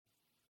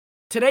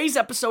Today's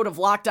episode of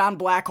Locked On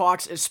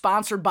Blackhawks is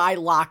sponsored by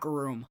Locker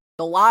Room,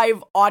 the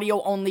live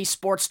audio-only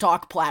sports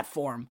talk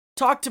platform.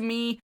 Talk to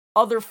me,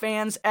 other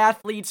fans,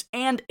 athletes,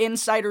 and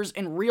insiders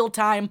in real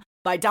time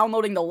by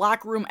downloading the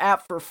Locker Room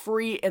app for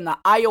free in the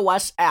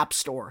iOS App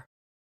Store.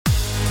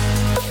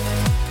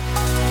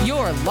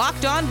 You're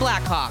Locked On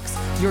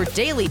Blackhawks, your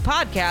daily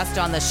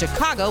podcast on the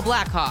Chicago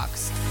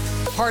Blackhawks.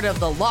 Part of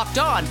the Locked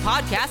On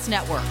Podcast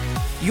Network,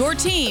 your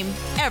team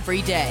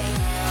every day.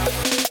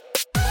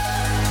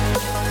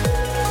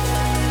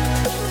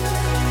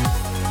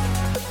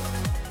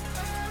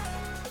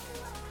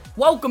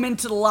 Welcome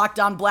into the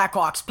Locked On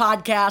Blackhawks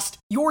podcast,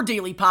 your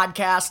daily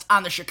podcast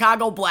on the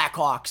Chicago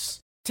Blackhawks.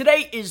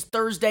 Today is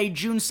Thursday,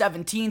 June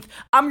 17th.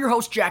 I'm your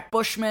host, Jack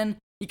Bushman.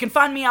 You can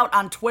find me out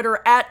on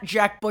Twitter at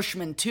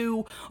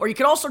JackBushman2, or you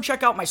can also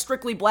check out my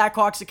Strictly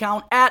Blackhawks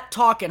account at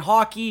Talkin'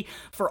 Hockey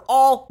for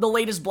all the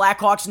latest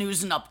Blackhawks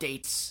news and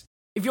updates.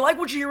 If you like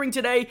what you're hearing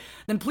today,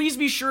 then please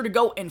be sure to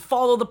go and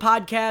follow the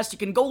podcast. You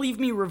can go leave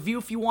me a review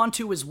if you want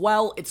to as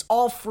well. It's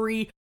all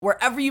free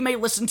wherever you may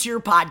listen to your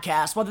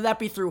podcast, whether that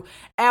be through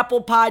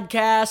Apple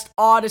Podcast,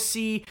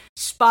 Odyssey,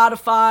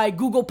 Spotify,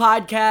 Google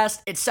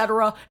Podcast,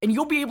 etc. And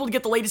you'll be able to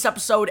get the latest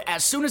episode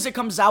as soon as it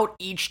comes out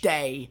each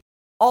day.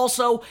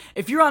 Also,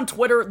 if you're on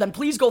Twitter, then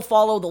please go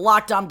follow the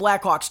Locked On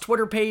Blackhawks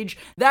Twitter page.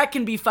 That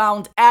can be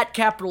found at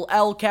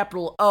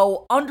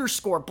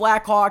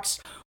 _Blackhawks,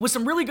 with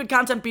some really good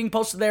content being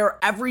posted there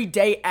every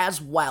day as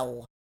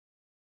well.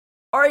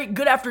 Alright,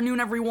 good afternoon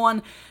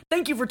everyone.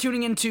 Thank you for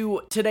tuning into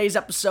today's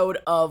episode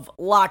of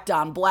Locked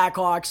On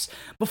Blackhawks.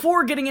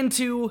 Before getting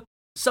into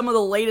some of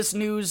the latest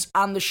news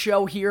on the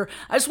show here,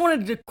 I just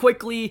wanted to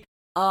quickly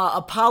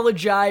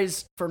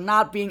apologize for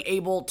not being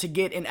able to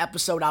get an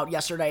episode out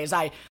yesterday, as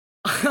I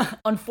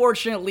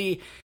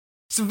unfortunately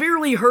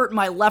severely hurt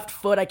my left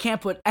foot. I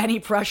can't put any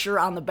pressure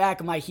on the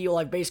back of my heel.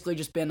 I've basically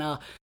just been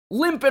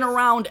limping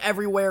around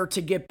everywhere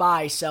to get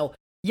by. So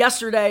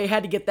yesterday,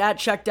 had to get that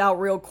checked out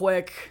real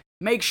quick,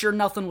 make sure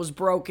nothing was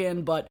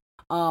broken, but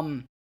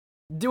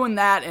doing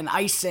that and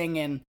icing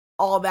and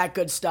all that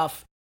good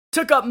stuff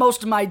took up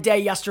most of my day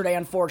yesterday,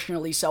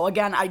 unfortunately. So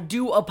again, I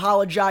do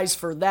apologize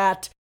for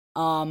that.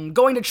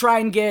 Going to try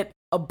and get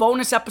a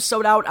bonus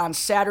episode out on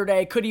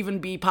Saturday, could even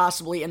be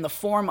possibly in the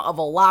form of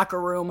a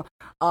locker room,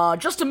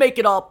 just to make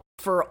it up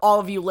for all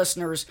of you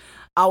listeners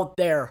out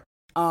there.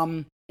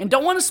 And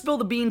don't want to spill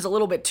the beans a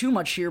little bit too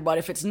much here, but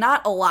if it's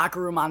not a locker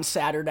room on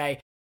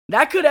Saturday,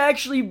 that could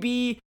actually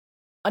be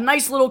a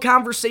nice little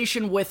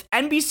conversation with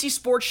NBC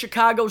Sports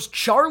Chicago's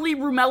Charlie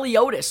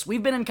Roumeliotis.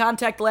 We've been in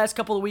contact the last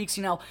couple of weeks,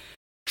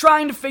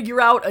 trying to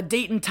figure out a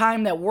date and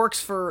time that works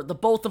for the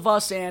both of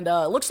us, and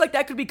it looks like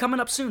that could be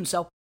coming up soon,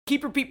 so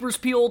keep your peepers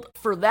peeled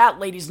for that,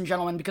 ladies and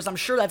gentlemen, because I'm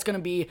sure that's going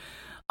to be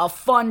a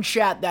fun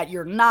chat that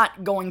you're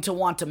not going to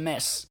want to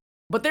miss.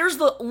 But there's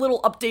the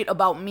little update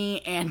about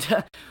me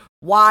and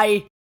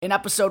why an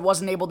episode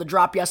wasn't able to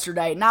drop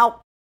yesterday.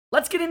 Now,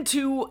 let's get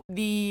into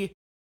the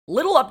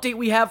little update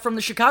we have from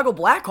the Chicago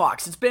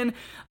Blackhawks. It's been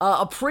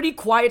a pretty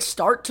quiet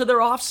start to their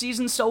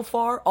offseason so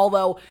far,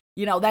 although,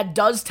 that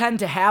does tend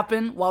to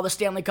happen while the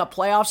Stanley Cup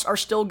playoffs are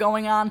still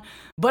going on.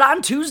 But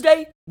on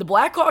Tuesday, the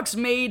Blackhawks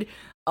made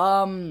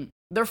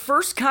their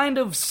first kind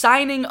of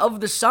signing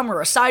of the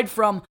summer, aside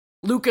from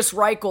Lukas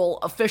Reichel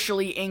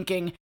officially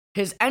inking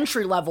his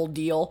entry-level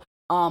deal.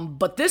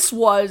 But this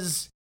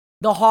was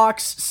the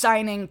Hawks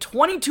signing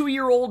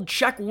 22-year-old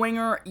Czech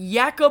winger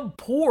Jakub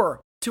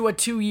Pour to a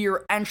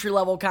 2-year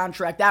entry-level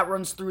contract. That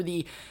runs through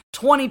the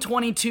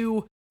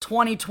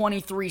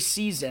 2022-2023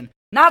 season.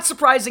 Not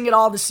surprising at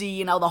all to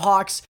see, the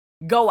Hawks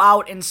go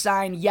out and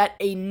sign yet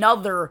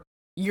another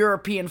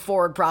European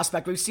forward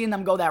prospect. We've seen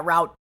them go that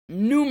route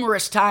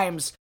numerous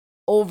times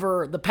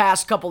over the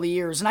past couple of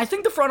years. And I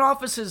think the front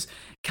office has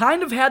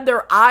kind of had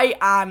their eye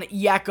on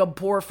Jakub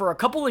Pour for a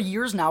couple of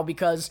years now,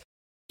 because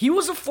he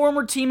was a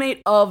former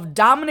teammate of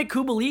Dominik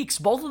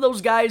Kubalik. Both of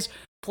those guys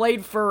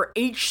played for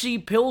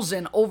HC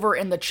Pilsen over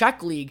in the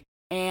Czech League.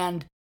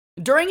 And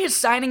during his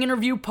signing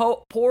interview,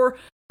 Pour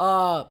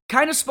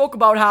kind of spoke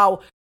about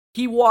how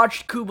he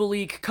watched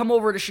Kubalik come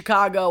over to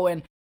Chicago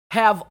and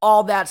have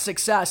all that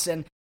success.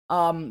 And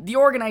the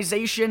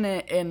organization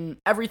and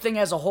everything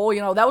as a whole,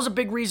 that was a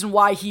big reason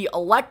why he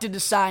elected to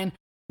sign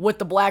with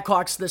the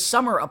Blackhawks this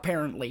summer,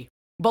 apparently.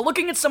 But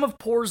looking at some of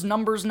Pour's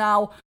numbers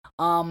now,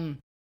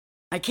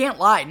 I can't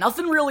lie,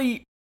 nothing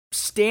really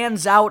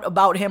stands out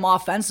about him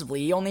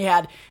offensively. He only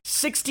had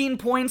 16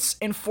 points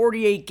in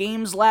 48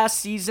 games last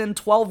season,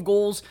 12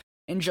 goals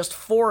and just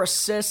 4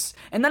 assists.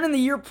 And then in the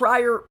year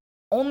prior,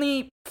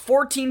 only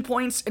 14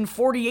 points in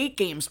 48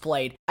 games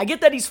played. I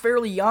get that he's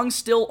fairly young,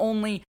 still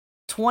only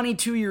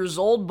 22 years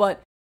old,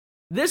 but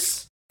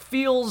this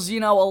feels,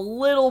 a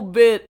little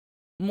bit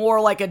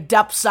more like a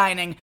depth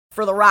signing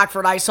for the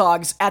Rockford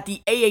IceHogs at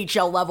the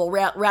AHL level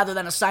rather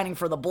than a signing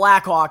for the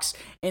Blackhawks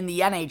in the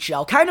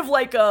NHL. Kind of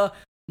like a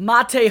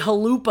Mate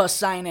Halupa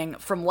signing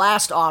from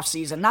last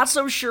offseason. Not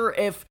so sure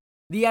if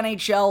the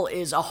NHL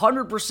is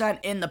 100%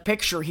 in the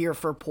picture here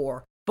for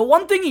Pour. But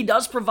one thing he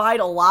does provide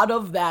a lot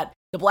of that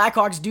the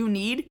Blackhawks do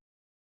need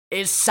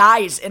is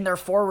size in their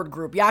forward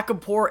group.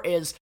 Jakob Poor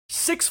is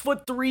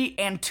 6'3"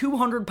 and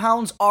 200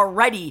 pounds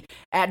already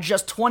at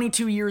just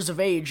 22 years of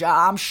age.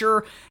 I'm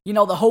sure,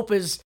 the hope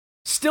is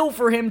still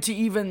for him to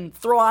even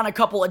throw on a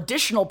couple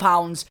additional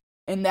pounds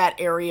in that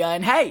area.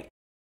 And hey,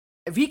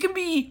 if he can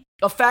be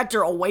a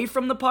factor away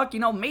from the puck,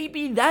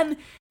 maybe then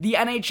the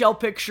NHL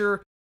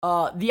picture,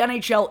 the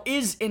NHL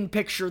is in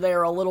picture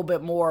there a little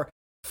bit more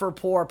for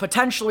Poor,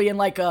 potentially in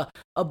like a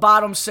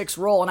bottom six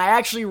role. And I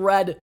actually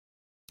read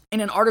in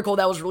an article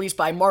that was released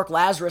by Mark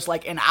Lazarus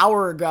like an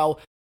hour ago,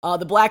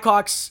 the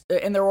Blackhawks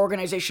in their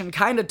organization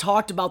kind of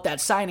talked about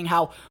that signing,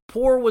 how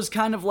Poor was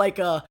kind of like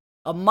a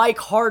Mike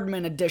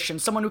Hardman addition,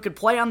 someone who could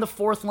play on the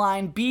fourth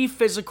line, be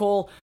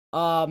physical,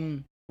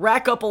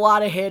 rack up a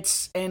lot of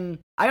hits. And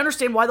I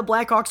understand why the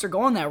Blackhawks are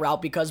going that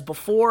route, because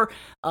before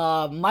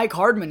Mike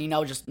Hardman,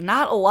 just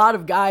not a lot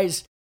of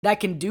guys that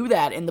can do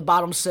that in the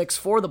bottom six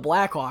for the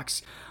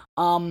Blackhawks.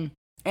 And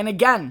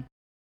again,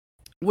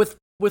 with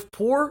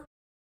Poor,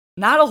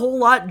 not a whole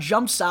lot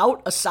jumps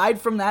out aside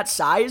from that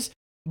size,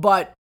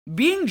 but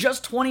being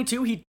just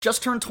 22, he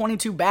just turned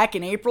 22 back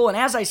in April, and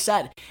as I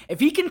said, if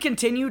he can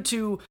continue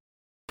to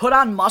put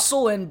on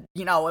muscle and,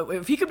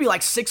 if he could be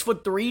like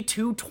 6'3",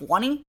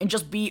 220, and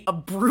just be a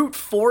brute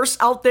force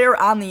out there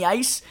on the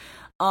ice,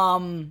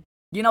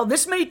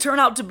 this may turn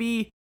out to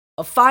be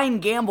a fine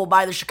gamble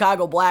by the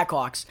Chicago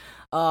Blackhawks.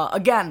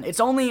 Again, it's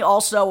only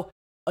also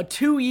a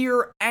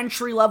 2-year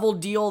entry-level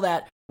deal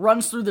that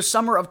runs through the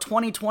summer of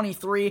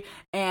 2023,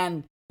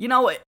 and,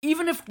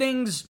 even if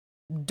things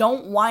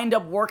don't wind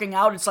up working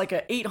out, it's like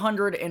a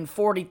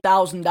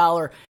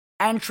 $840,000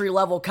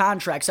 entry-level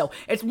contract, so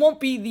it won't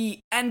be the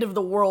end of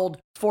the world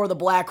for the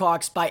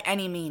Blackhawks by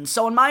any means.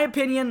 So in my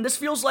opinion, this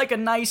feels like a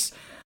nice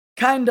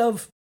kind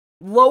of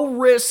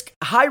low-risk,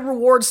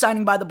 high-reward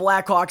signing by the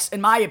Blackhawks,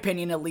 in my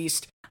opinion at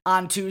least,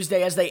 on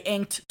Tuesday, as they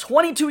inked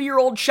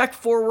 22-year-old Czech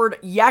forward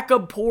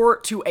Jakob Poor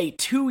to a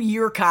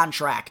 2-year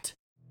contract.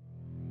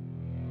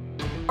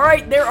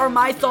 Alright, there are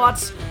my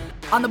thoughts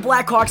on the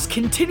Blackhawks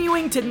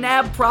continuing to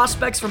nab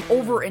prospects from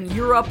over in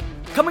Europe.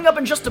 Coming up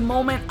in just a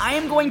moment, I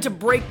am going to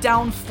break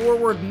down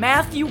forward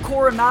Matthew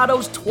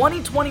Coronado's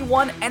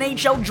 2021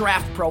 NHL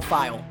draft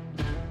profile.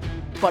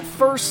 But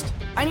first,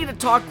 I need to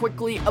talk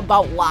quickly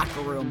about Locker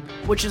Room,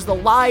 which is the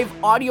live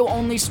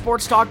audio-only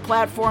sports talk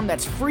platform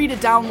that's free to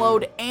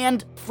download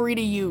and free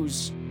to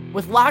use.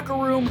 With Locker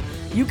Room,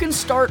 you can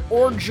start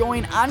or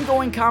join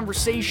ongoing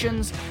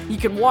conversations, you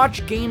can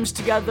watch games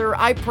together.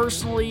 I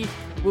personally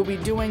will be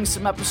doing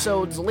some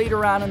episodes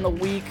later on in the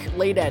week,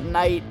 late at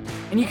night,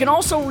 and you can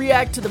also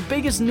react to the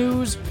biggest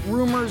news,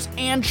 rumors,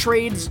 and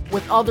trades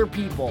with other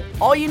people.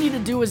 All you need to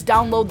do is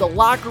download the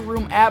Locker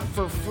Room app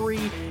for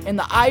free in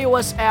the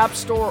iOS App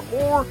Store,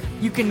 or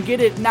you can get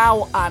it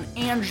now on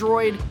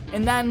Android,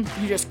 and then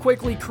you just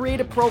quickly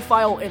create a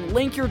profile and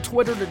link your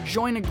Twitter to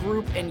join a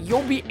group, and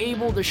you'll be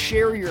able to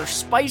share your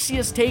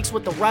spiciest takes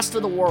with the rest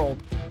of the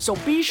world. So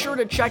be sure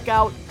to check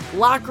out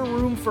Locker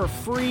Room for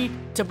free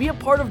to be a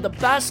part of the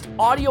best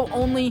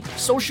audio-only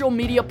social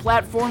media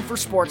platform for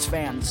sports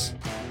fans.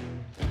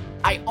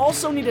 I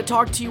also need to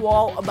talk to you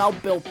all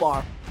about Built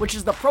Bar, which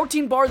is the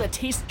protein bar that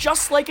tastes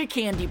just like a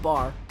candy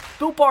bar.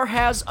 Built Bar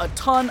has a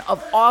ton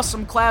of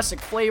awesome classic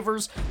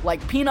flavors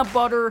like peanut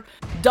butter,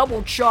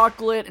 double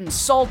chocolate, and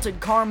salted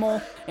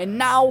caramel, and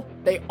now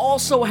they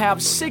also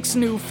have 6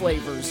 new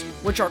flavors,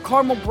 which are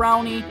caramel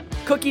brownie,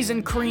 cookies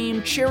and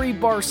cream, cherry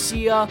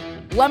barcia,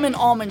 lemon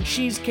almond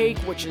cheesecake,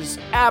 which is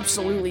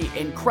absolutely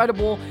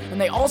incredible, and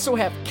they also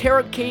have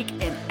carrot cake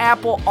and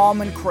apple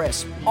almond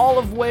crisp, all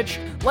of which,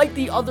 like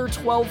the other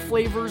 12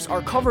 flavors,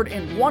 are covered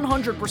in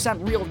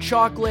 100% real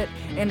chocolate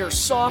and are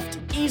soft,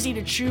 easy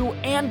to chew,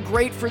 and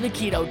great for the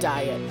keto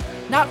diet.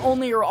 Not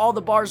only are all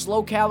the bars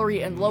low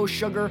calorie and low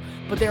sugar,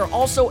 but they are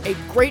also a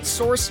great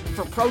source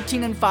for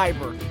protein and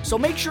fiber. So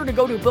make sure to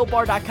go to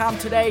BuiltBar.com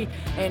today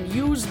and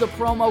use the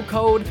promo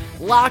code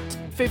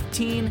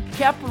LOCKED15,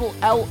 capital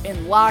L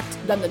in LOCKED,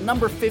 then the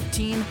number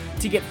 15,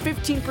 to get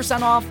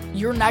 15% off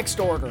your next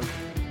order.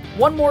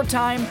 One more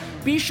time,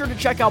 be sure to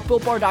check out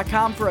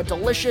BuiltBar.com for a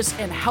delicious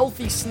and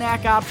healthy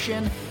snack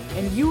option,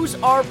 and use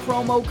our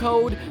promo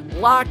code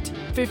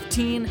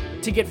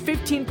LOCKED15 to get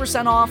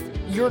 15% off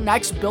your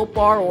next Built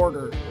Bar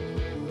order.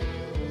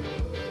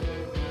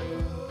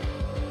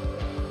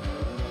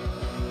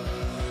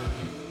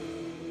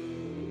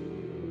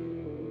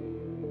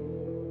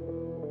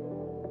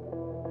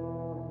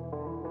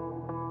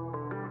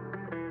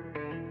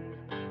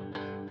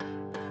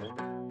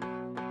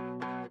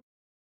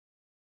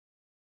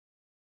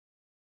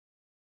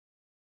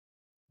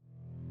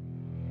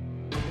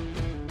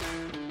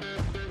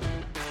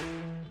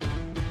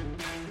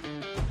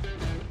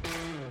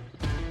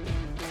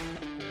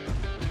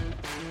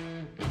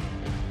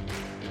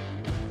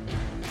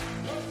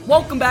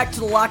 Welcome back to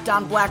the Locked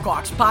On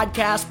Blackhawks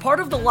podcast, part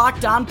of the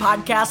Locked On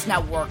Podcast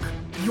Network,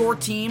 your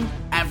team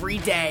every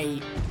day.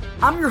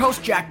 I'm your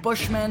host, Jack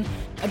Bushman.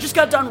 I just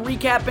got done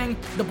recapping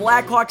the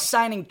Blackhawks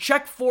signing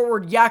Czech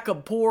forward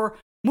Jakob Poor.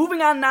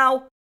 Moving on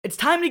now it's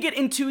time to get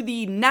into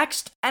the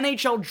next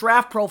NHL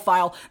draft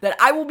profile that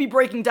I will be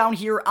breaking down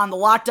here on the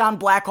Locked On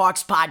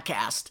Blackhawks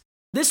podcast.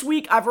 This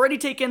week, I've already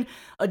taken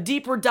a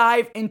deeper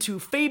dive into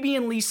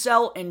Fabian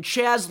Lysell and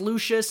Chaz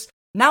Lucius.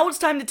 Now it's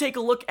time to take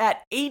a look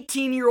at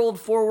 18-year-old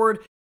forward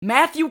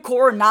Matthew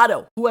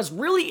Coronato, who has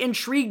really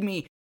intrigued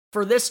me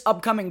for this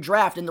upcoming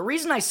draft. And the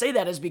reason I say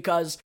that is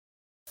because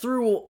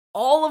through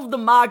all of the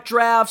mock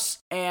drafts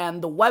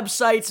and the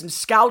websites and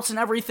scouts and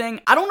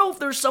everything, I don't know if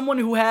there's someone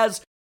who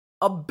has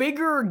a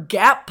bigger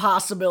gap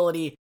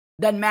possibility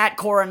than Matt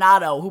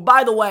Coronato, who,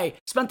 by the way,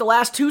 spent the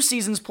last 2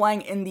 seasons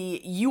playing in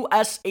the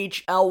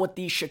USHL with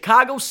the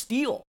Chicago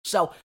Steel.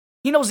 So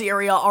he knows the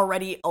area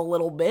already a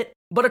little bit.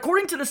 But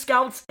according to the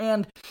scouts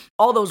and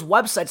all those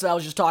websites that I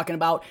was just talking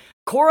about,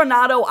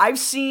 Coronato I've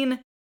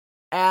seen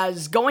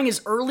as going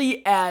as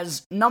early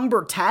as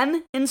number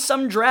 10 in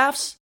some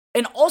drafts,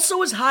 and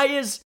also as high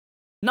as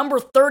number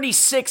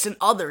 36 in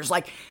others.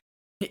 Like,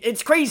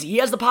 it's crazy. He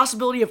has the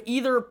possibility of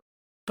either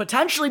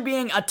potentially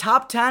being a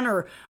top 10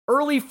 or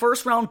early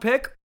first round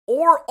pick,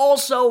 or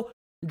also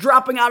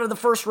dropping out of the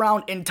first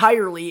round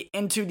entirely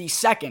into the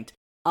second.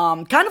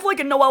 Kind of like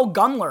a Noel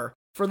Gunler,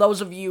 for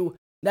those of you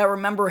that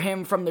remember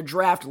him from the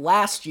draft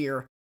last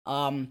year.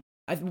 I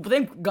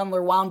think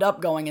Gunler wound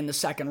up going in the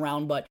second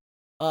round, but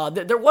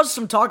there was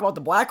some talk about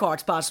the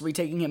Blackhawks possibly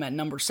taking him at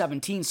number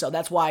 17, so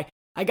that's why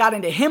I got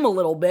into him a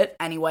little bit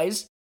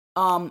anyways.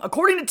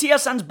 According to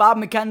TSN's Bob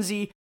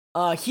McKenzie,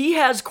 he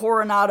has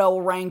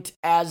Coronato ranked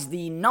as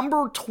the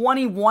number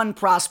 21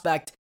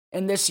 prospect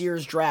in this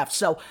year's draft.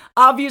 So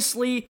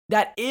obviously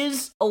that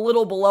is a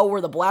little below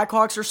where the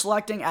Blackhawks are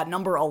selecting at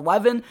number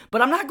 11,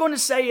 but I'm not going to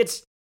say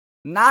it's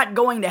not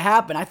going to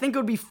happen. I think it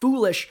would be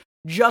foolish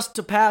just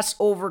to pass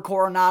over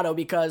Coronato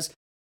because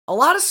a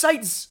lot of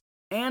sites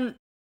and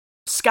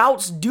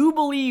scouts do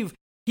believe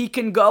he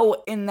can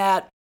go in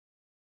that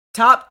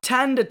top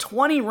 10 to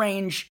 20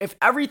 range if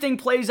everything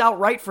plays out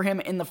right for him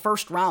in the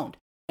first round.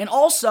 And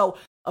also,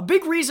 a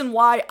big reason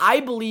why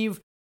I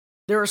believe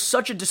there is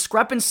such a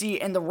discrepancy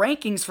in the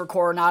rankings for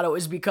Coronato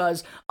is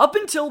because up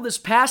until this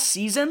past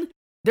season,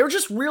 there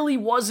just really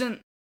wasn't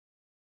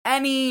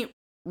any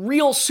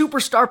real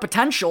superstar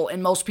potential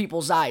in most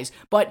people's eyes.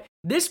 But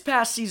this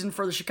past season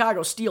for the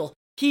Chicago Steel,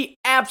 he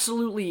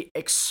absolutely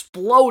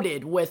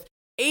exploded with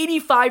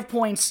 85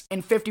 points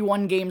in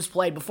 51 games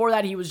played. Before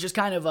that, he was just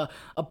kind of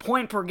a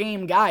point per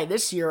game guy.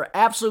 This year,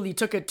 absolutely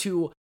took it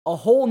to a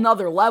whole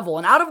nother level.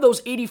 And out of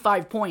those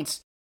 85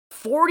 points,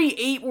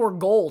 48 were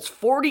goals.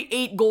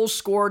 48 goals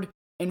scored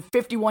in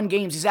 51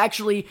 games. He's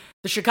actually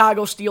the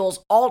Chicago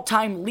Steel's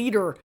all-time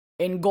leader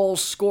in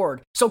goals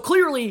scored. So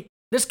clearly,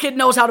 this kid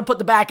knows how to put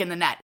the back in the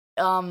net.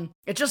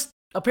 It just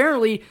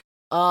apparently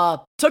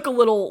took a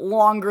little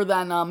longer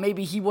than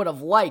maybe he would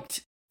have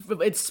liked,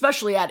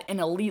 especially at an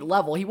elite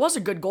level. He was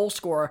a good goal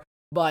scorer,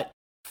 but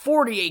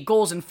 48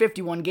 goals in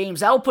 51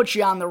 games, that'll put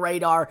you on the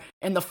radar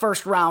in the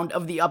first round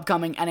of the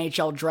upcoming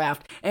NHL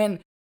draft.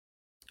 And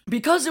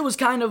because it was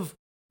kind of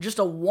just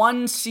a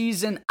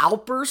one-season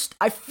outburst,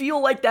 I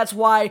feel like that's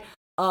why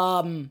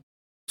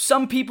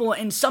some people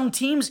and some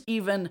teams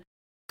even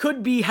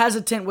could be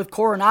hesitant with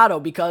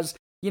Coronato because,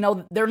 you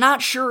know, they're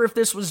not sure if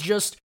this was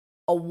just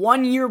a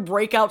one-year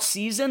breakout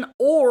season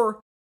or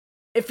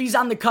if he's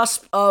on the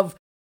cusp of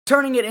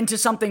turning it into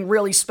something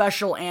really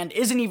special and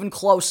isn't even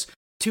close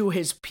to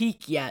his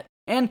peak yet.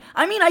 And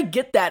I mean, I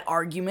get that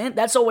argument.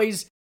 That's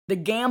always the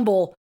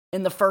gamble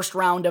in the first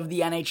round of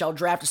the NHL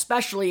draft,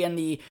 especially in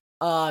the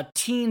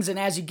teens and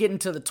as you get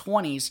into the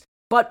 20s.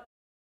 But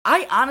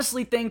I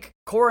honestly think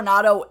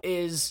Coronato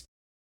is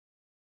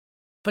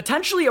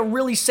potentially a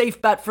really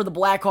safe bet for the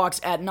Blackhawks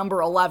at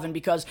number 11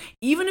 because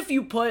even if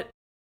you put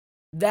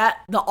the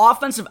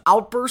offensive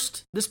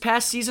outburst this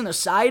past season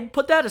aside,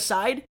 put that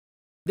aside,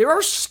 there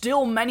are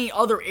still many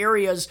other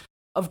areas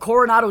of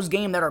Coronato's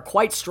game that are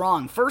quite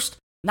strong. First,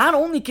 not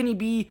only can he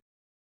be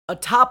a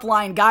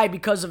top-line guy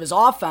because of his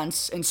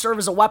offense and serve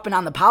as a weapon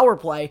on the power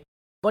play,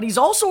 but he's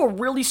also a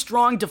really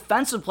strong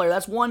defensive player.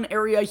 That's one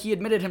area he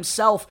admitted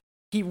himself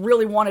he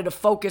really wanted to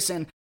focus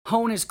and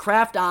hone his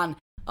craft on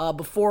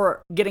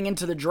before getting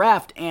into the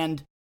draft.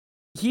 And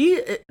he,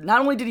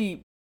 not only did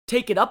he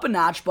take it up a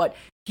notch, but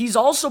he's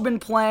also been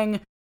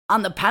playing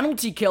on the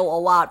penalty kill a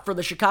lot for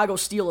the Chicago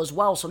Steel as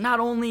well. So not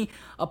only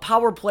a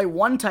power play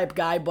one type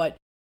guy, but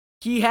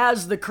he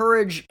has the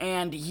courage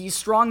and he's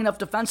strong enough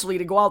defensively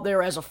to go out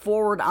there as a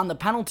forward on the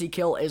penalty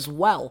kill as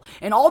well.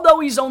 And although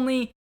he's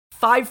only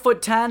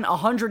 5'10",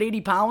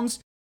 180 pounds,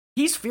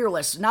 he's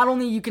fearless. Not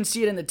only you can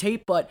see it in the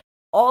tape, but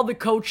all the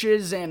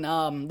coaches and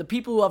the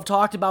people who have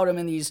talked about him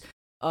in these,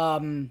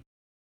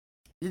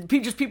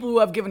 just people who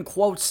have given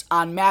quotes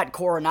on Matt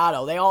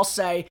Coronato, they all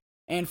say,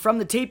 and from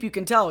the tape you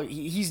can tell,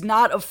 he's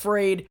not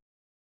afraid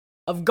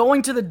of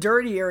going to the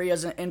dirty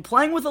areas and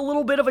playing with a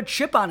little bit of a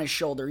chip on his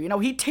shoulder. You know,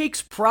 he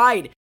takes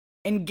pride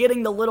in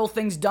getting the little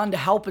things done to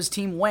help his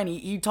team win.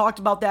 He talked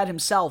about that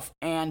himself,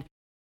 and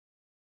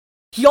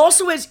he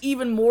also has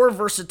even more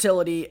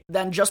versatility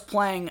than just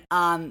playing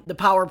on the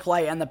power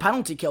play and the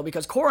penalty kill,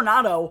 because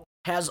Coronato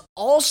has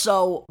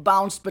also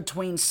bounced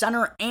between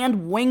center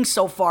and wing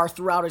so far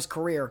throughout his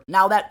career.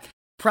 Now, that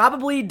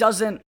probably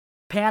doesn't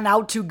pan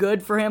out too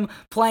good for him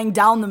playing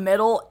down the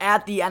middle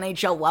at the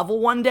NHL level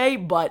one day,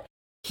 but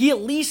he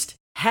at least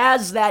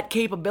has that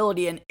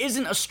capability and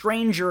isn't a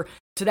stranger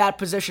to that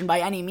position by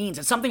any means.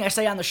 It's something I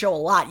say on the show a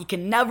lot. You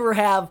can never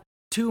have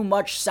too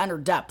much center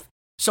depth.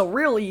 So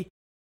really,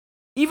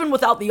 even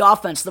without the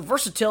offense, the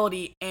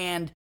versatility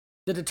and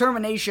the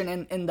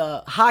determination and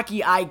the hockey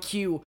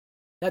IQ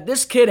that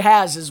this kid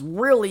has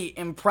really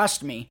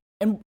impressed me.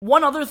 And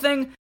one other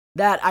thing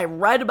that I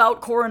read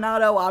about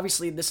Coronato,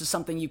 obviously this is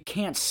something you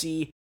can't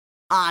see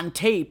on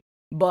tape,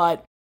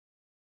 but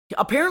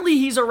apparently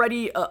he's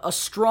already a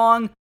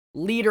strong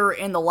leader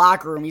in the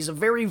locker room. He's a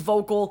very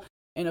vocal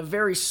and a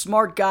very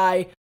smart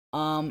guy.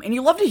 And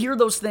you love to hear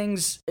those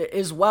things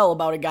as well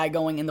about a guy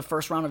going in the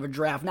first round of a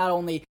draft. Not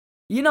only,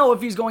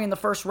 if he's going in the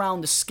first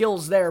round, the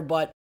skills there,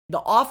 but the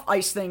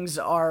off-ice things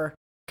are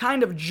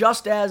kind of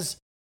just as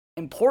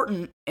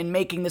important in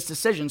making this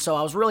decision. So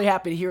I was really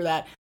happy to hear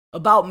that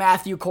about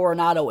Matthew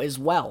Coronato as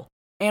well.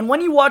 And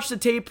when you watch the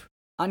tape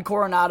on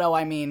Coronato,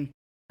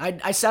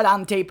 I said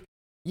on the tape,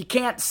 you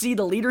can't see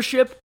the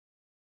leadership,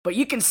 but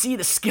you can see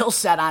the skill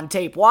set on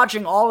tape.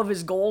 Watching all of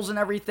his goals and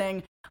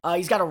everything,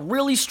 he's got a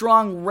really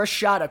strong wrist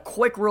shot, a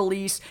quick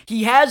release.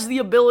 He has the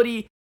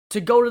ability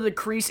to go to the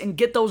crease and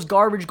get those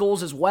garbage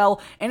goals as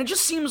well. And it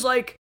just seems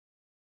like,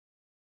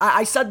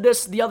 I said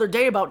this the other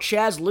day about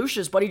Chaz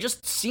Lucius, but he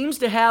just seems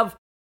to have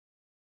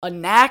a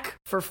knack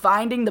for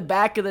finding the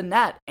back of the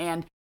net.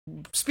 And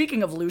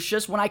speaking of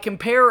Lucius, when I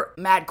compare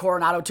Matt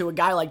Coronato to a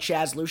guy like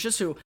Chaz Lucius,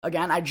 who,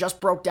 again, I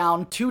just broke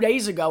down 2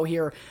 days ago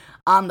here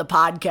on the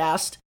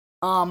podcast,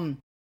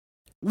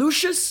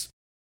 Lucius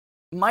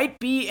might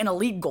be an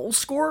elite goal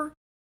scorer,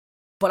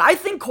 but I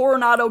think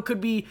Coronato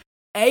could be,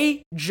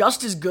 A,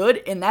 just as good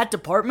in that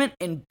department,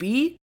 and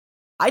B,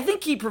 I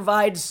think he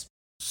provides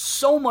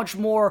so much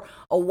more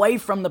away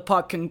from the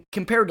puck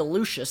compared to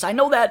Lucius. I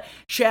know that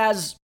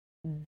Chaz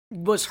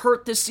was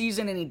hurt this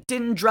season and he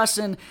didn't dress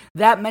in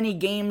that many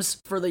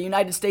games for the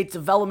United States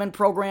Development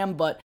Program,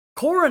 but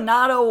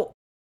Coronato,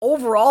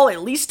 overall,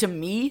 at least to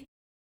me,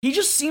 he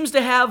just seems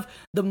to have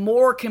the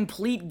more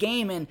complete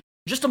game and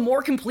just a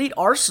more complete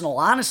arsenal,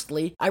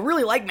 honestly. I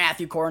really like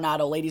Matthew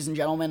Coronato, ladies and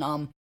gentlemen.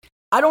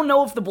 I don't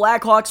know if the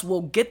Blackhawks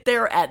will get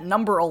there at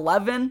number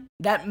 11.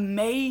 That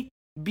may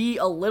be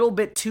a little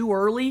bit too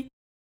early,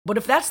 but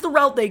if that's the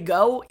route they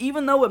go,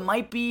 even though it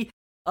might be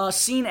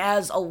seen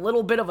as a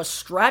little bit of a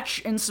stretch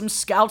in some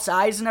scouts'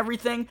 eyes and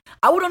everything,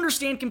 I would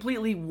understand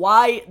completely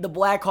why the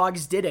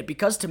Blackhawks did it,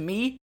 because to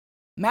me,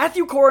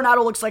 Matthew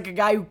Coronato looks like a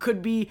guy who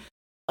could be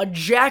a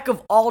jack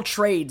of all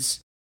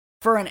trades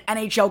for an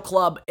NHL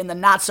club in the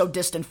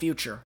not-so-distant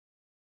future.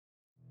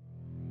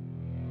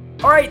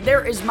 Alright,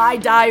 there is my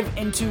dive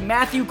into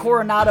Matthew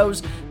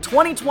Coronato's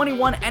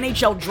 2021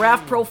 NHL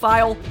draft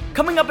profile.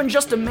 Coming up in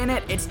just a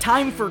minute, it's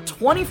time for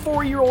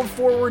 24-year-old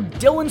forward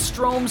Dylan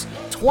Strome's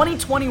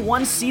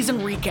 2021 season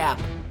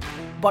recap.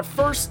 But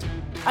first,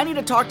 I need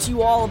to talk to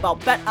you all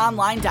about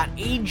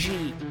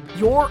betonline.ag,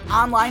 your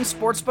online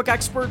sportsbook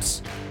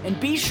experts, and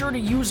be sure to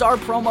use our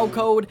promo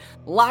code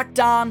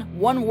LOCKEDON,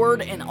 one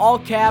word in all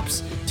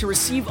caps, to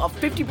receive a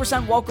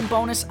 50% welcome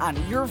bonus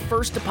on your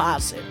first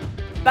deposit.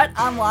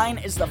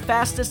 BetOnline is the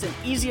fastest and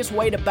easiest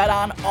way to bet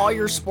on all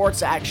your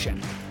sports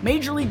action.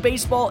 Major League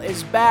Baseball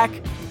is back,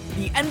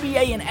 the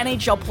NBA and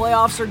NHL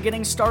playoffs are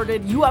getting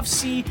started,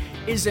 UFC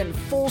is in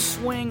full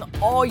swing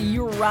all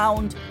year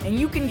round, and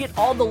you can get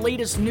all the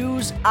latest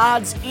news,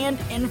 odds, and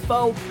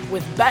info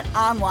with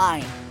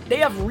BetOnline. They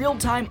have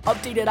real-time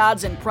updated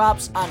odds and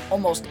props on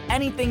almost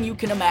anything you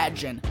can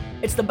imagine.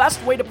 It's the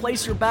best way to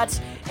place your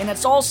bets, and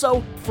it's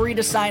also free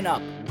to sign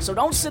up. So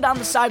don't sit on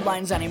the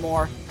sidelines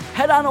anymore.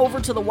 Head on over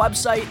to the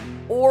website,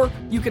 or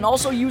you can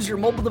also use your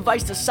mobile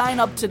device to sign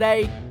up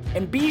today,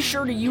 and be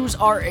sure to use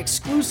our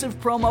exclusive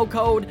promo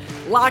code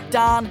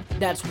LOCKEDON,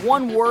 that's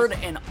one word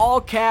in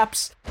all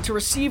caps, to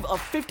receive a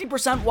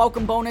 50%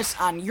 welcome bonus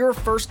on your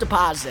first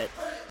deposit.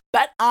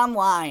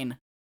 BetOnline,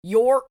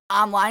 your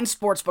online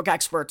sportsbook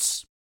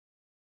experts.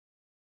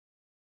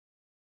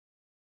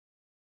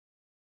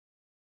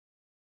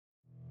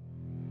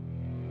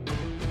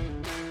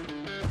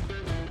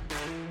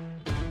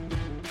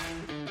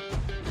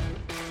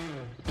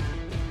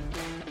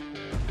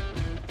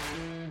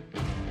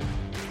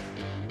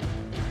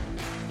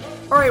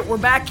 All right, we're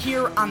back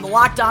here on the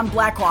Locked On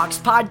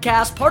Blackhawks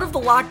podcast, part of the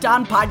Locked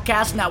On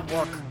Podcast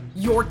Network,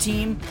 your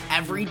team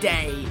every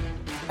day.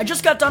 I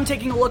just got done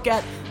taking a look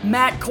at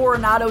Matt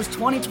Coronato's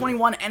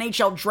 2021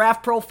 NHL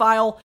draft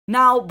profile.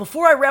 Now,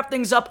 before I wrap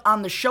things up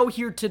on the show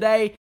here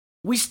today,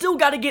 we still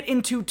got to get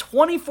into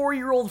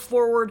 24-year-old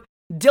forward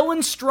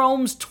Dylan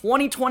Strome's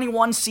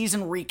 2021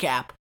 season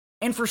recap.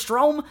 And for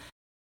Strome,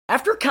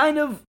 after kind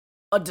of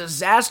a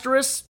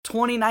disastrous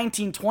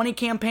 2019-20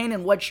 campaign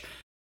in which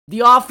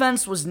the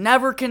offense was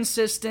never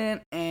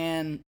consistent,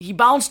 and he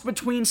bounced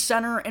between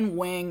center and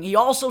wing. He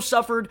also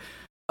suffered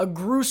a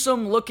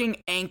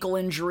gruesome-looking ankle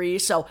injury,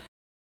 so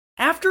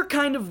after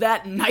kind of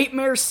that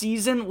nightmare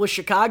season with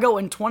Chicago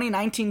in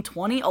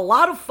 2019-20, a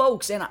lot of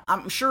folks, and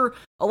I'm sure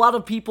a lot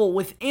of people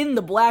within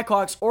the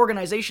Blackhawks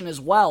organization as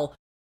well,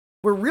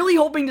 were really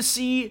hoping to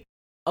see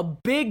a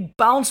big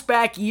bounce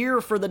back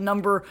year for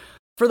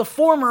the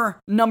former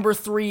number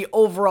 3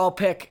 overall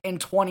pick in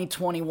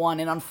 2021.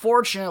 And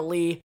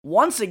unfortunately,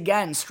 once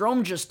again,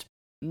 Strome just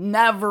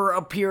never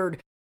appeared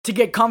to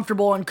get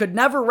comfortable and could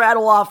never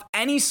rattle off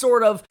any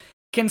sort of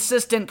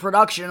consistent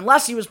production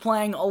unless he was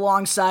playing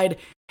alongside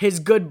his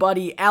good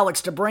buddy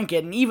Alex DeBrincat,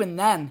 and even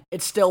then,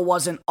 it still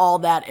wasn't all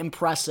that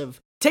impressive.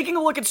 Taking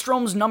a look at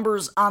Strome's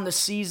numbers on the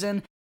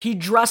season, he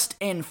dressed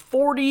in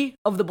 40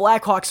 of the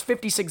Blackhawks'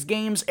 56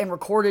 games and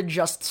recorded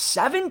just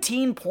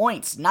 17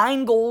 points,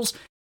 9 goals,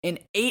 and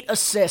 8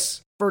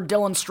 assists for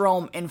Dylan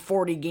Strome in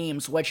 40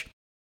 games, which,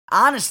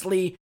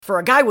 honestly, for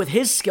a guy with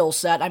his skill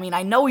set, I mean,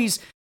 I know he's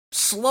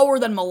slower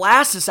than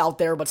molasses out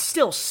there, but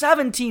still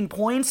 17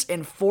 points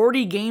in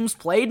 40 games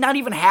played, not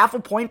even half a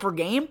point per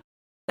game.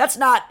 That's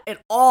not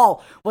at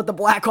all what the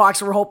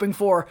Blackhawks were hoping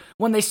for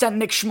when they sent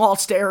Nick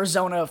Schmaltz to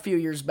Arizona a few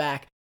years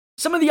back.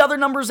 Some of the other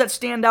numbers that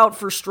stand out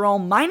for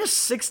Strome, minus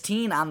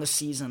 16 on the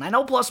season. I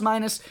know plus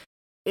minus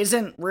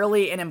isn't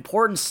really an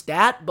important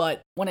stat,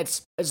 but when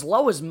it's as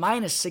low as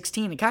minus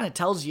 16, it kind of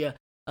tells you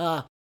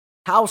how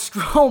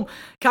Strome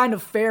kind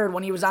of fared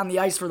when he was on the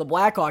ice for the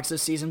Blackhawks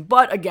this season.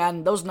 But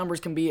again, those numbers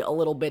can be a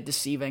little bit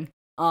deceiving.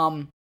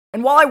 And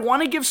while I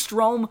want to give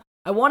Strome,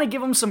 I want to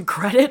give him some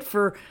credit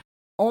for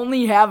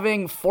only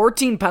having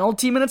 14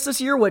 penalty minutes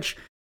this year, which,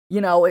 you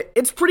know,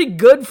 it's pretty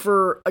good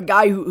for a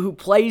guy who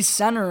plays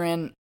center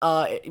and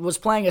was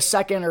playing a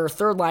second or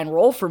third line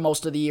role for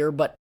most of the year.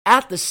 But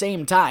at the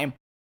same time,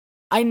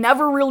 I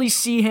never really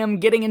see him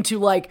getting into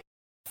like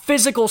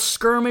physical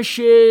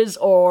skirmishes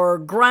or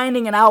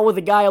grinding it out with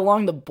a guy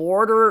along the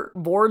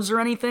boards or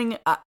anything.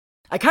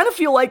 I kind of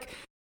feel like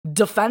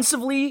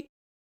defensively,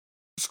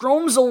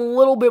 Strome's a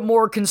little bit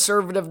more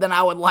conservative than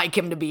I would like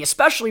him to be,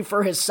 especially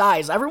for his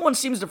size. Everyone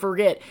seems to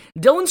forget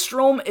Dylan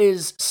Strome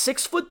is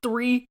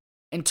 6'3"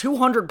 and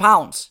 200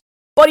 pounds,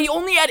 but he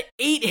only had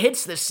 8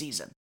 hits this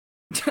season.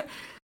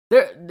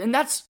 There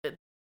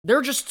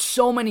are just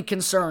so many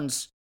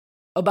concerns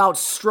about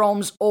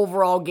Strome's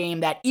overall game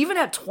that even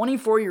at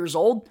 24 years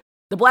old,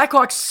 the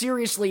Blackhawks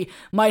seriously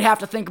might have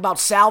to think about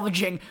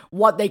salvaging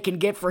what they can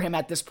get for him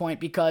at this point,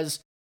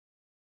 because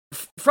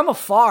from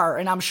afar,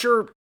 and I'm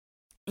sure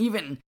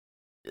even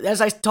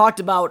as I talked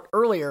about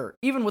earlier,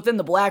 even within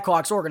the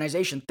Blackhawks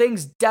organization,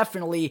 things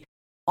definitely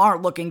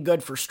aren't looking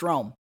good for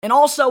Strome. And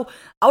also,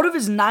 out of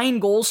his 9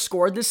 goals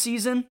scored this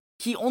season,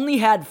 he only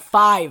had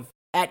 5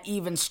 at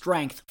even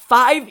strength.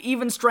 5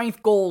 even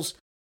strength goals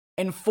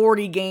in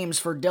 40 games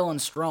for Dylan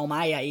Strome.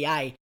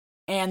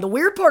 And the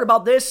weird part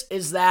about this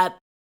is that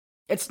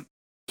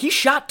he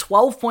shot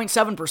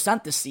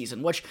 12.7% this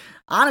season, which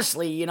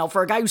honestly, you know,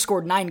 for a guy who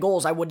scored 9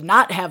 goals, I would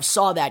not have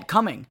saw that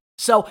coming.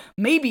 So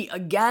maybe,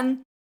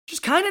 again,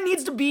 just kind of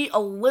needs to be a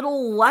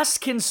little less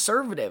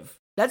conservative.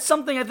 That's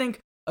something I think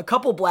a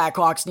couple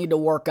Blackhawks need to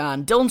work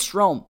on. Dylan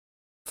Strome,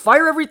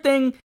 fire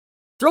everything,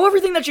 throw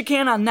everything that you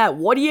can on net.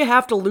 What do you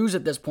have to lose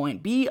at this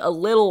point? Be a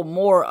little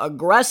more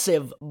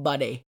aggressive,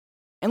 buddy.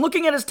 And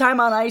looking at his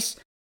time on ice,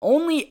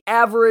 only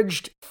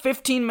averaged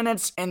 15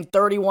 minutes and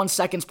 31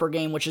 seconds per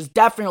game, which is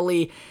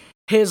definitely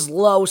his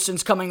low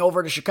since coming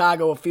over to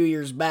Chicago a few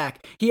years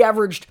back. He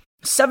averaged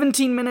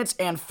 17 minutes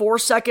and 4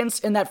 seconds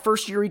in that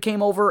first year he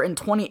came over in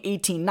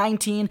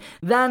 2018-19.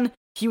 Then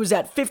he was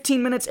at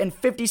 15 minutes and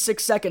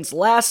 56 seconds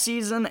last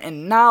season,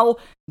 and now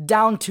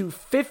down to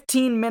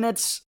 15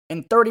 minutes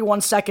and 31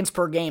 seconds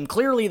per game.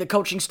 Clearly, the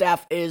coaching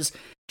staff is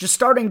just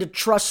starting to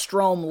trust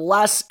Strome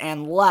less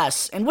and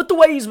less. And with the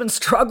way he's been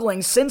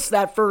struggling since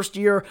that first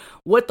year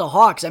with the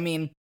Hawks, I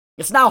mean,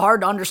 it's now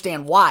hard to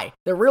understand why.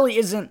 There really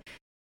isn't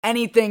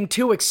anything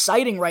too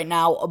exciting right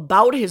now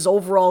about his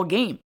overall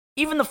game.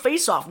 Even the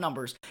face-off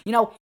numbers. You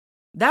know,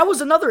 that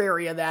was another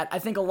area that I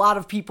think a lot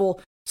of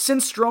people,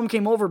 since Strome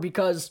came over,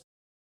 because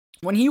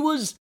when he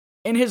was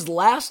in his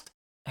last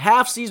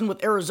half season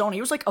with Arizona,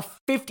 he was like a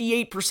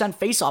 58%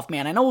 face-off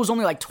man. I know it was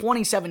only like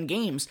 27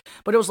 games,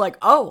 but it was like,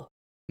 oh,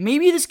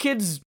 maybe this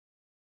kid's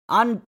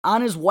on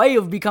his way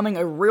of becoming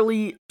a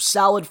really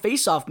solid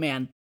face-off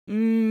man.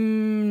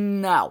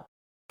 No.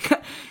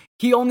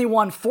 He only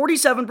won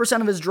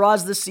 47% of his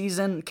draws this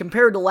season.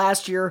 Compared to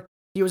last year,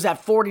 he was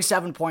at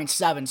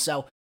 47.7,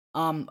 so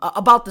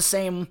about the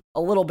same,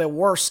 a little bit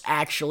worse,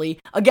 actually.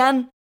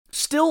 Again,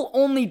 still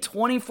only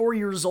 24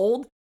 years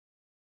old,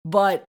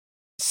 but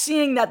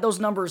seeing that those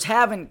numbers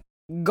haven't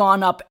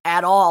gone up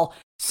at all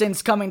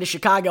since coming to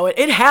Chicago,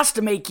 it has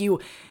to make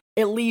you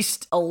at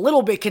least a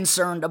little bit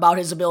concerned about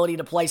his ability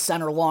to play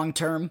center long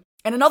term.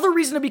 And another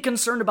reason to be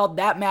concerned about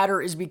that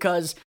matter is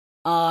because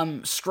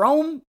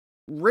Strome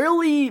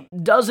really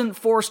doesn't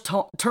force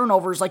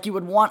turnovers like you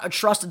would want a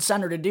trusted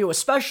center to do,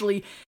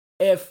 especially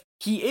if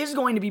he is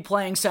going to be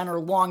playing center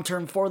long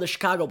term for the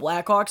Chicago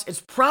Blackhawks.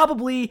 It's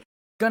probably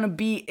going to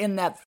be in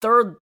that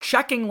third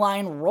checking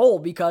line role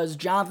because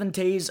Jonathan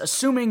Toews,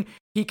 assuming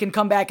he can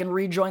come back and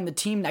rejoin the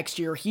team next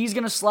year, he's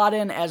going to slot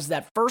in as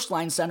that first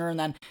line center, and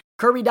then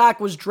Kirby Dach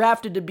was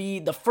drafted to be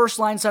the first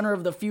line center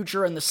of the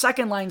future and the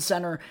second line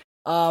center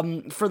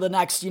for the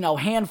next,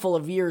 handful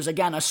of years,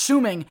 again,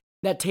 assuming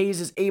that Toews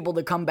is able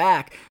to come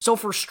back. So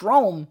for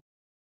Strome,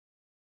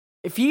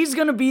 if he's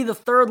going to be the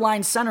third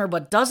line center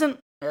but doesn't,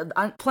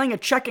 playing a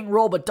checking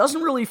role but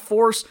doesn't really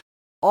force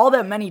all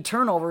that many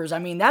turnovers, I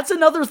mean, that's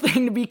another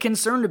thing to be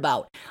concerned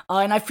about.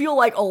 And I feel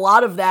like a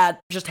lot of that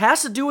just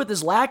has to do with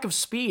his lack of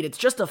speed. It's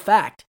just a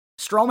fact.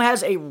 Strome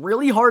has a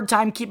really hard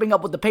time keeping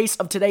up with the pace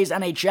of today's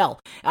NHL.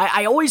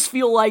 I always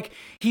feel like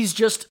he's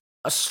just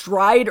a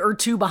stride or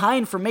two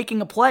behind for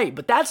making a play,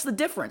 but that's the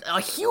difference.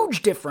 A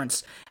huge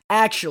difference,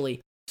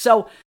 actually.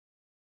 So,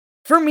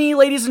 for me,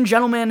 ladies and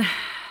gentlemen,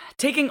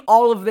 taking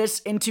all of this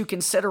into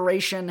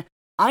consideration,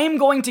 I am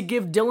going to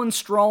give Dylan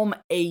Strome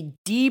a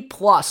D+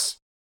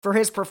 for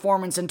his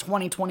performance in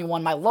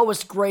 2021, my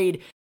lowest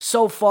grade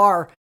so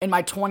far in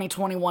my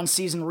 2021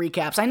 season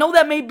recaps. I know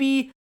that may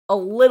be a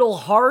little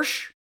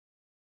harsh,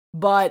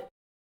 but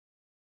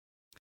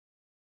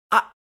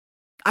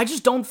I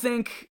just don't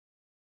think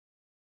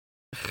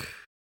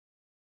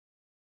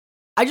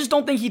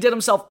he did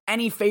himself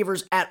any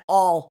favors at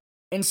all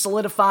in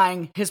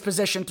solidifying his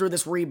position through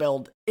this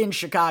rebuild in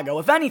Chicago.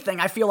 If anything,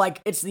 I feel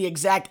like it's the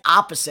exact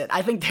opposite.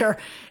 I think there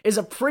is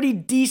a pretty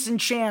decent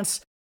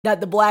chance that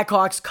the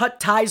Blackhawks cut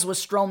ties with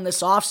Strome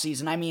this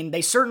offseason. I mean,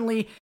 they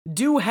certainly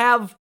do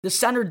have the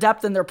center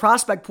depth in their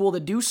prospect pool to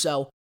do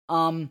so.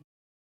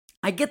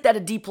 I get that a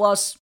D+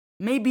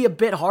 may be a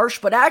bit harsh,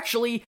 but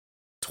actually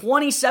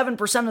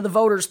 27% of the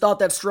voters thought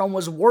that Strome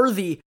was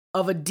worthy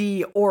of a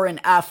D or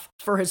an F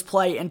for his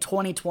play in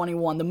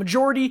 2021. The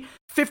majority,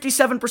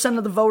 57%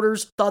 of the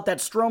voters, thought that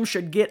Strome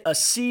should get a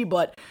C,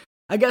 but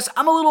I guess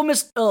I'm a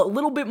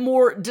little bit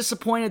more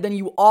disappointed than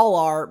you all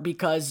are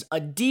because a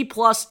D+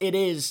 it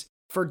is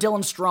for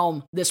Dylan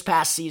Strome this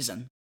past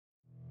season.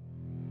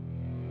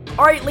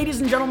 Alright,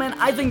 ladies and gentlemen,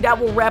 I think that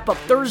will wrap up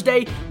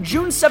Thursday,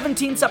 June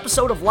 17th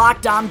episode of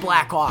Locked On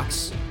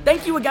Blackhawks.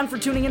 Thank you again for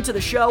tuning into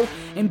the show,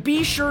 and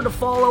be sure to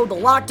follow the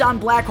Locked On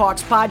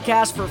Blackhawks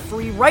podcast for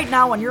free right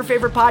now on your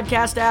favorite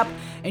podcast app,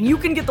 and you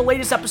can get the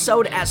latest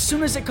episode as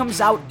soon as it comes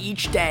out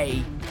each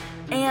day.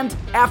 And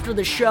after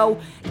the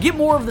show, get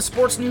more of the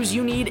sports news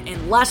you need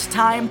in less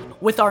time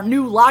with our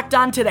new Locked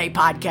On Today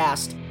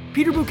podcast.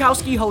 Peter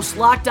Bukowski hosts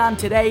Locked On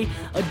Today,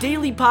 a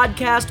daily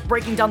podcast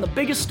breaking down the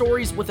biggest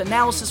stories with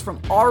analysis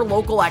from our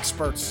local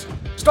experts.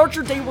 Start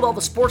your day with all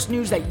the sports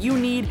news that you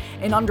need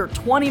in under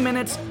 20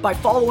 minutes by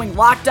following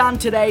Locked On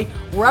Today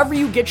wherever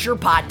you get your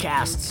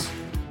podcasts.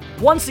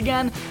 Once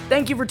again,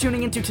 thank you for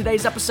tuning into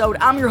today's episode.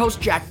 I'm your host,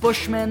 Jack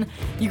Bushman.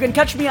 You can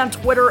catch me on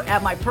Twitter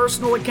at my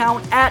personal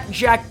account, at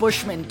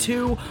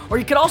JackBushman2, or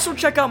you can also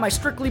check out my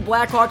Strictly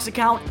Blackhawks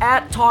account,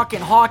 at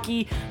Talkin'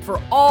 Hockey,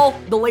 for all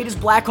the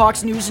latest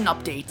Blackhawks news and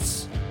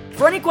updates.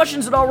 For any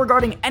questions at all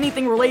regarding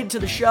anything related to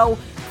the show,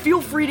 feel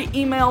free to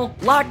email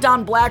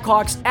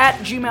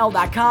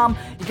lockedonblackhawks@gmail.com.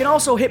 You can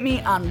also hit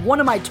me on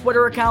one of my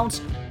Twitter accounts,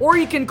 or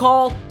you can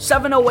call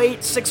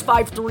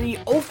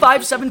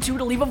 708-653-0572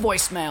 to leave a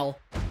voicemail.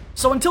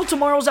 So until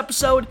tomorrow's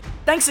episode,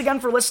 thanks again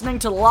for listening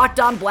to the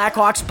Locked On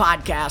Blackhawks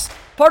podcast,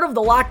 part of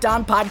the Locked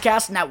On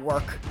Podcast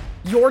Network.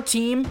 Your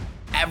team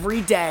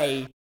every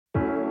day.